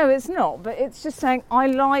similarity. No, it's not, but it's just saying I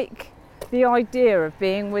like the idea of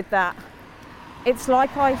being with that. It's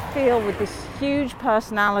like I feel with this huge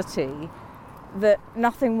personality that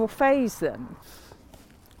nothing will faze them.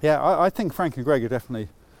 Yeah, I think Frank and Greg are definitely,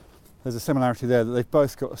 there's a similarity there, that they've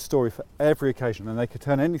both got a story for every occasion, and they could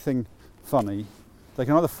turn anything funny. They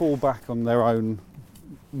can either fall back on their own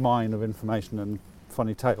mine of information and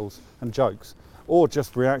funny tales and jokes, or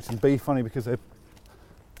just react and be funny because they're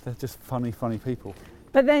just funny people.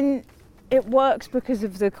 But then it works because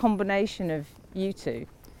of the combination of you two.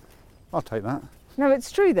 I'll take that. No,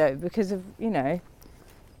 it's true though, because of, you know,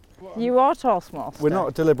 you are Taskmaster. We're not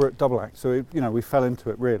a deliberate double act, so we fell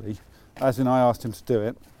into it really. As in, I asked him to do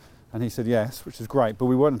it, and he said yes, which is great. But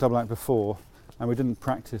we weren't a double act before, and we didn't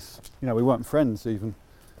practice. We weren't friends even,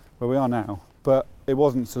 where we are now. But it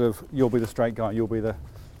wasn't sort of you'll be the straight guy, you'll be the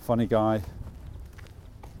funny guy.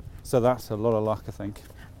 So that's a lot of luck, I think.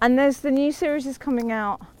 And there's the new series is coming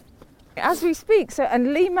out as we speak. So,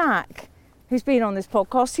 and Lee Mack, who's been on this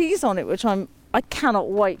podcast, he's on it, which I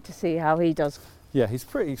cannot wait to see how he does. Yeah, he's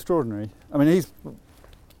pretty extraordinary. I mean,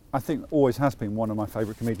 I think always has been one of my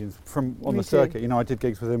favourite comedians on the circuit. I did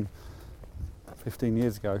gigs with him 15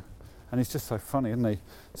 years ago, and he's just so funny, isn't he?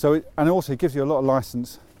 So, and also he gives you a lot of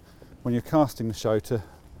licence when you're casting the show to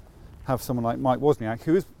have someone like Mike Wozniak,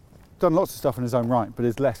 who has done lots of stuff in his own right, but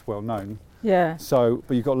is less well known. Yeah. So,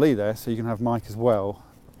 but you've got Lee there, so you can have Mike as well,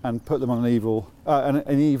 and put them on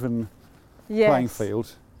an even Yes. playing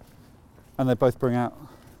field, and they both bring out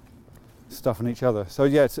stuff in each other. So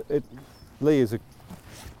yeah, Lee is I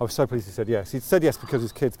was so pleased he said yes. He said yes because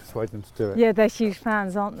his kids persuaded him to do it. Yeah, they're huge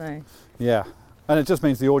fans, aren't they? Yeah, and it just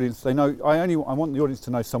means the audience, they know. I want the audience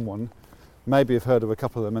to know someone, maybe have heard of a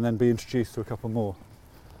couple of them, and then be introduced to a couple more.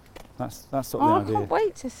 That's sort Oh, of I the idea. can't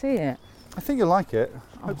wait to see it. I think you'll like it.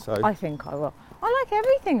 I hope so. I think I will. I like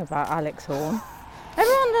everything about Alex Horne.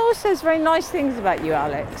 Everyone always says very nice things about you,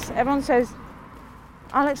 Alex. Everyone says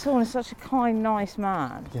Alex Horne is such a kind, nice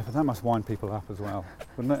man. Yeah, but that must wind people up as well,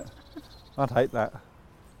 wouldn't it? I'd hate that.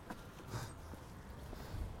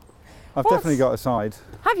 I've definitely got a side.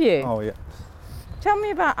 Have you? Oh yeah. Tell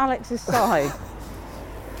me about Alex's side.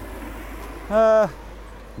 No,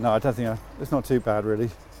 I don't think it's not too bad really.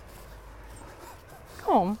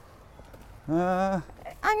 Come on.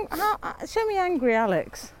 Show me angry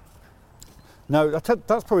Alex. No,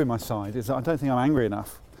 that's probably my side. Is that I don't think I'm angry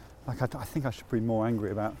enough. Like I think I should be more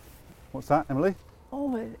angry about. What's that, Emily?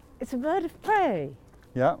 Oh, it's a bird of prey.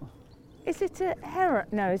 Yeah. Is it a heron?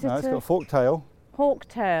 No, is it It's got a a forked tail. hawk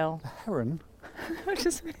tail? A heron.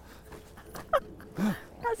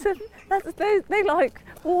 They like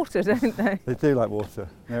water, don't they? They do like water.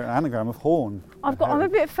 They're an anagram of Horne. I'm a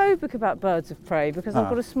bit phobic about birds of prey because I've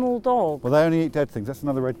got a small dog. Well, they only eat dead things. That's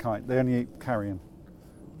another red kite. They only eat carrion.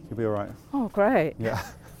 You'll be all right. Oh, great. Yeah.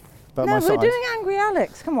 But No, my we're side. doing Angry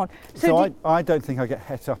Alex. Come on. So I don't think I get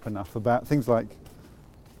het up enough about things like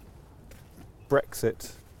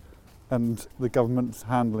Brexit and the government's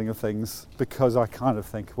handling of things, because I kind of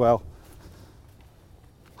think, well,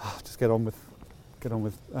 just get on with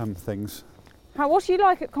things. What do you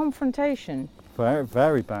like at confrontation? Very,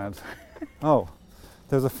 very bad. Oh,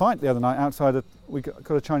 there was a fight the other night outside. We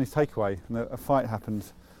got a Chinese takeaway, and a fight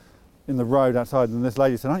happened in the road outside. And this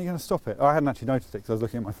lady said, "Aren't you going to stop it?" Oh, I hadn't actually noticed it because I was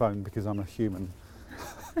looking at my phone because I'm a human.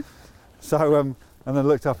 So, and then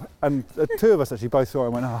looked up, and the two of us actually both saw it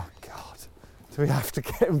and went, "Oh God, do we have to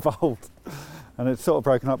get involved?" And it's sort of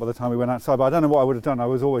broken up by the time we went outside. But I don't know what I would have done. I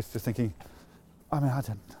was always just thinking, I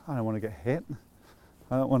don't want to get hit.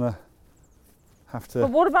 I don't want to have to.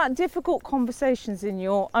 But what about difficult conversations in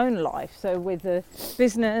your own life? So with a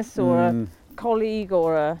business or a colleague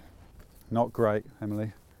or a... Not great,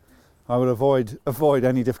 Emily. I would avoid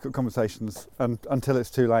any difficult conversations until it's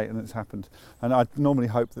too late and it's happened. And I normally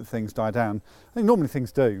hope that things die down. I think normally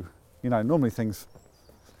things do. Normally things.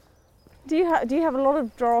 Do you have a lot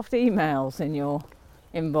of draft emails in your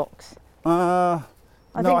inbox? I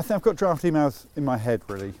think I've got draft emails in my head,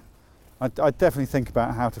 really. I definitely think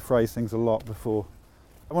about how to phrase things a lot before.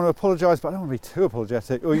 I want to apologise, but I don't want to be too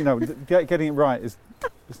apologetic. Or, getting it right is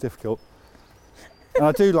difficult. And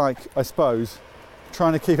I do like, I suppose,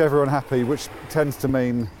 trying to keep everyone happy, which tends to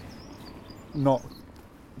mean not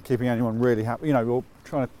keeping anyone really happy, or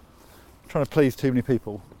trying to please too many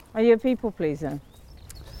people. Are you a people pleaser?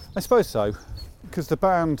 I suppose so, because the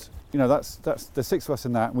band, that's the six of us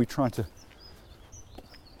in that, and we try to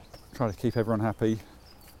keep everyone happy.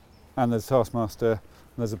 And there's Taskmaster, and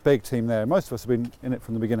there's a big team there. Most of us have been in it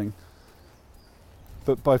from the beginning.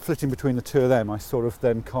 But by flitting between the two of them, I sort of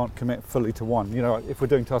then can't commit fully to one. If we're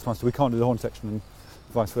doing Taskmaster, we can't do the Horne section and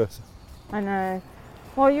vice versa. I know.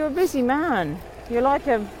 Well, you're a busy man. You're like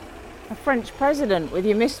a French president with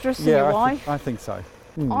your mistress and your wife. I think so.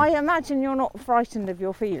 I imagine you're not frightened of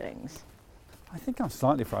your feelings. I think I'm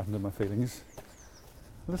slightly frightened of my feelings.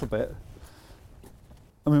 A little bit.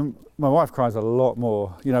 I mean, my wife cries a lot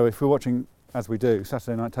more. If we're watching, as we do,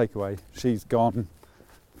 Saturday Night Takeaway, she's gone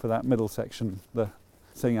for that middle section, the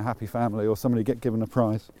seeing a happy family or somebody get given a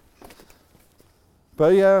prize.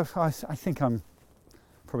 But yeah, I think I'm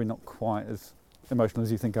probably not quite as emotional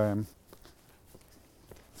as you think I am.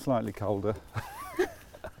 Slightly colder.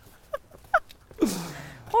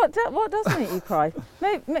 What does make you cry?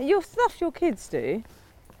 Your stuff your kids do.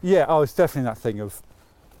 Yeah, it's definitely that thing of,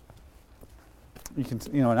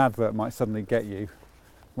 an advert might suddenly get you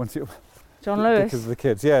once you. John Lewis. Because of the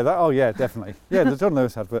kids. Yeah, definitely. Yeah, the John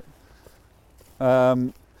Lewis advert.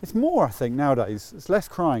 It's more, I think, nowadays. It's less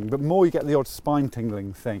crying, but more you get the odd spine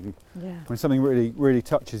tingling thing. Yeah. When something really, really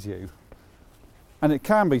touches you. And it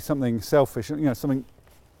can be something selfish, something.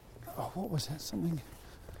 Oh, what was it? Something.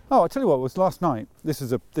 Oh, I tell you what, it was last night. This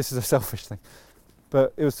is a selfish thing,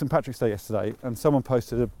 but it was St Patrick's Day yesterday, and someone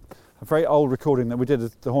posted a very old recording that we did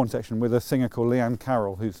at the Horne section with a singer called Leanne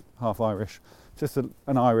Carroll, who's half Irish, just an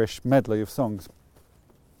Irish medley of songs.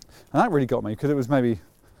 And that really got me, because it was maybe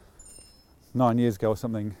 9 years ago or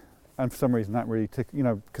something, and for some reason that really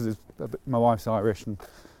because my wife's Irish and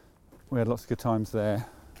we had lots of good times there.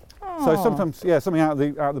 Oh. So sometimes, yeah, something out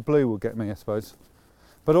of the blue will get me, I suppose.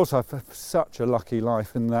 But also I've had such a lucky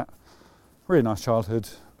life in that really nice childhood.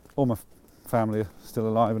 All my family are still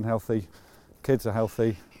alive and healthy. Kids are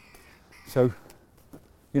healthy. So,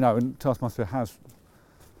 you know, and Taskmaster has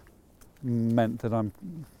meant that I'm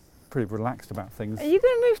pretty relaxed about things. Are you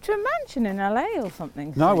going to move to a mansion in LA or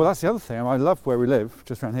something? No, well, that's the other thing. I love where we live,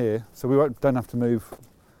 just around here, so we don't have to move.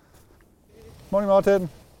 Morning, Martin.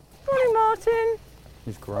 Morning, Martin.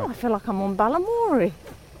 He's great. Oh, I feel like I'm on Balamory.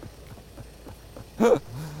 You're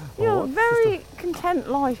a what's very content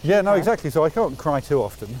life. Yeah, you no, have. exactly. So I can't cry too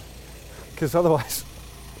often, because otherwise.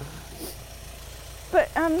 But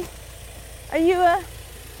are you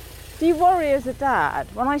do you worry as a dad?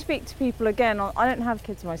 When I speak to people, again, I don't have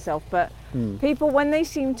kids myself, but people, when they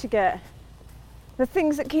seem to get the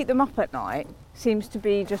things that keep them up at night, seems to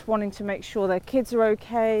be just wanting to make sure their kids are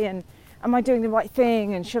okay, and am I doing the right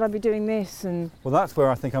thing, and should I be doing this? And Well, that's where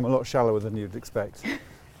I think I'm a lot shallower than you'd expect,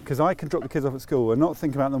 because I can drop the kids off at school and not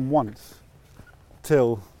think about them once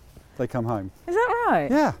till they come home. is that right?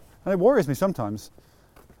 Yeah, and it worries me sometimes.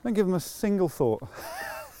 I don't give them a single thought.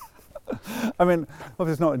 I mean,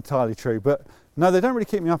 obviously it's not entirely true, but no, they don't really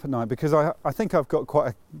keep me up at night, because I think I've got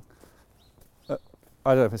quite I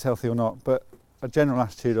don't know if it's healthy or not, but a general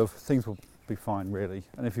attitude of things will be fine, really.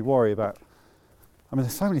 And if you worry about, I mean,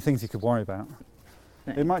 there's so many things you could worry about.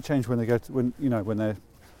 Yeah. It might change when they go to, when they're,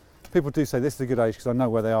 people do say this is a good age because I know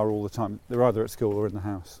where they are all the time. They're either at school or in the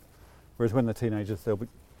house. Whereas when they're teenagers, they'll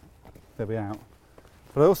be out.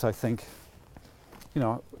 But I also think, you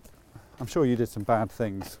know, I'm sure you did some bad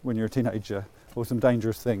things when you were a teenager, or some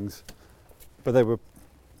dangerous things, but they were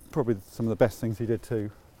probably some of the best things you did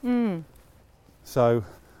too. So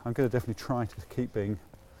I'm going to definitely try to keep being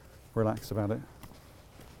relaxed about it.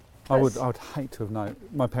 I would hate to have known,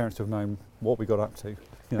 my parents to have known what we got up to. You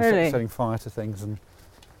know, Really? setting fire to things and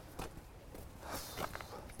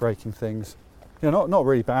breaking things. You know, not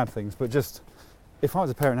really bad things, but just, if I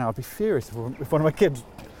was a parent now, I'd be furious if one of my kids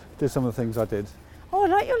did some of the things I did. Oh, I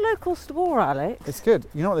like your local store, Alex. It's good.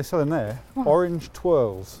 You know what they sell in there? What? Orange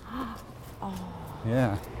twirls.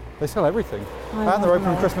 Yeah, they sell everything. I And they're love open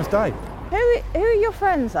on them. Christmas Day. Who are your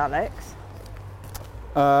friends, Alex?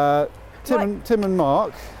 Tim and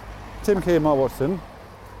Mark. Tim Key and Mark Watson.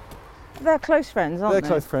 They're close friends, aren't They're they?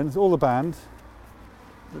 close friends. All the band.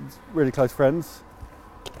 Really close friends.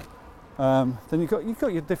 Then you've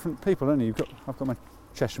got your different people, haven't you? I've got my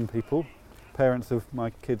Chesham people, parents of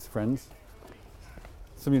my kids' friends.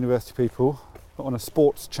 Some university people. Got on a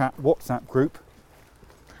sports chat WhatsApp group.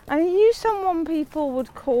 And are you someone people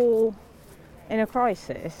would call in a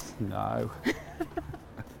crisis? No.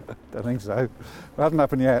 Don't think so. It hasn't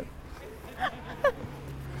happened yet.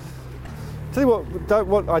 Tell you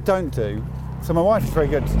what I don't do. So my wife is very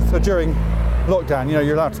good. So during lockdown, you know,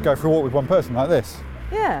 you're allowed to go for a walk with one person like this.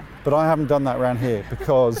 Yeah. But I haven't done that around here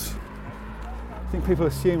because I think people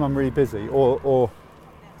assume I'm really busy, or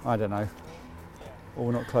I don't know, or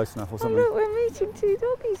we're not close enough or Oh something. look, we're meeting two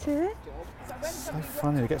doggies here. So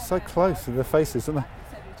funny, they get so close with their faces, don't they?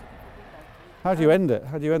 How do you end it?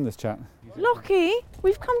 How do you end this chat? Lockie,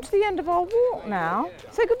 we've come to the end of our walk now.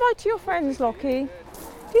 Say goodbye to your friends, Lockie.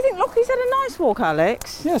 Do you think Lockie's had a nice walk,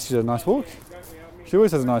 Alex? Yes, she's had a nice walk. She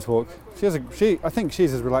always has a nice walk. I think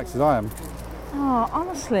she's as relaxed as I am. Oh,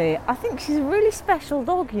 honestly, I think she's a really special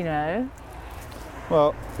dog, you know.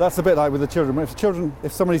 Well, that's a bit like with the children.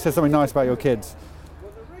 If somebody says something nice about your kids,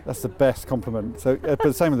 that's the best compliment. So, but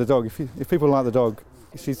the same with the dog. If people like the dog,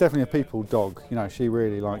 she's definitely a people dog. You know, she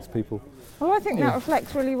really likes people. Well, I think that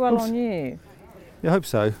reflects really well on you. Yeah, I hope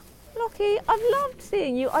so. Lockie, I've loved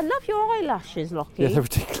seeing you. I love your eyelashes, Lockie. Yeah, they're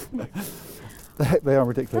ridiculous. they are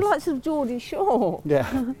ridiculous. The likes of Geordie Shore. Yeah.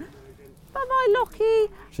 Bye-bye, Lockie.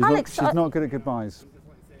 Alex, she's not good at goodbyes.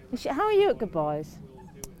 How are you at goodbyes?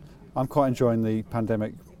 I'm quite enjoying the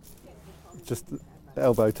pandemic. Just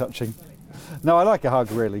elbow touching. No, I like a hug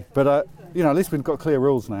really, but you know, at least we've got clear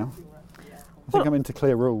rules now. I think I'm into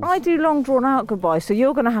clear rules. I do long drawn out goodbyes, so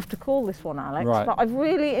you're going to have to call this one, Alex. Right. But I've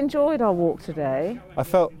really enjoyed our walk today.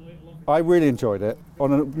 I really enjoyed it.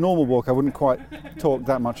 On a normal walk, I wouldn't quite talk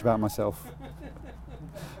that much about myself.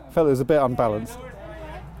 I felt it was a bit unbalanced.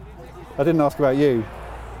 I didn't ask about you.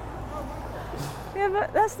 Yeah,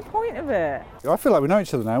 but that's the point of it. I feel like we know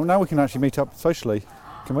each other now. Now we can actually meet up socially.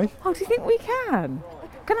 Can we? Oh, do you think we can?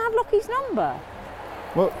 Can I have Lockie's number?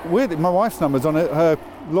 Well, weirdly, my wife's number's on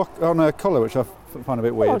on her collar, which I find a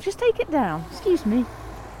bit weird. Oh, just take it down. Excuse me.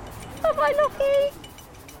 Bye-bye, Lockie.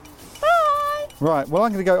 Bye. Right, well,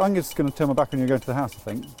 I'm just going to turn my back on you and go to the house, I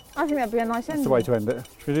think. I think that'd be a nice ending. That's the way to end it.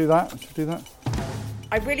 Should we do that?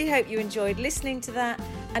 I really hope you enjoyed listening to that.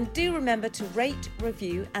 And do remember to rate,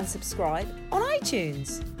 review and subscribe on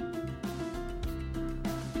iTunes.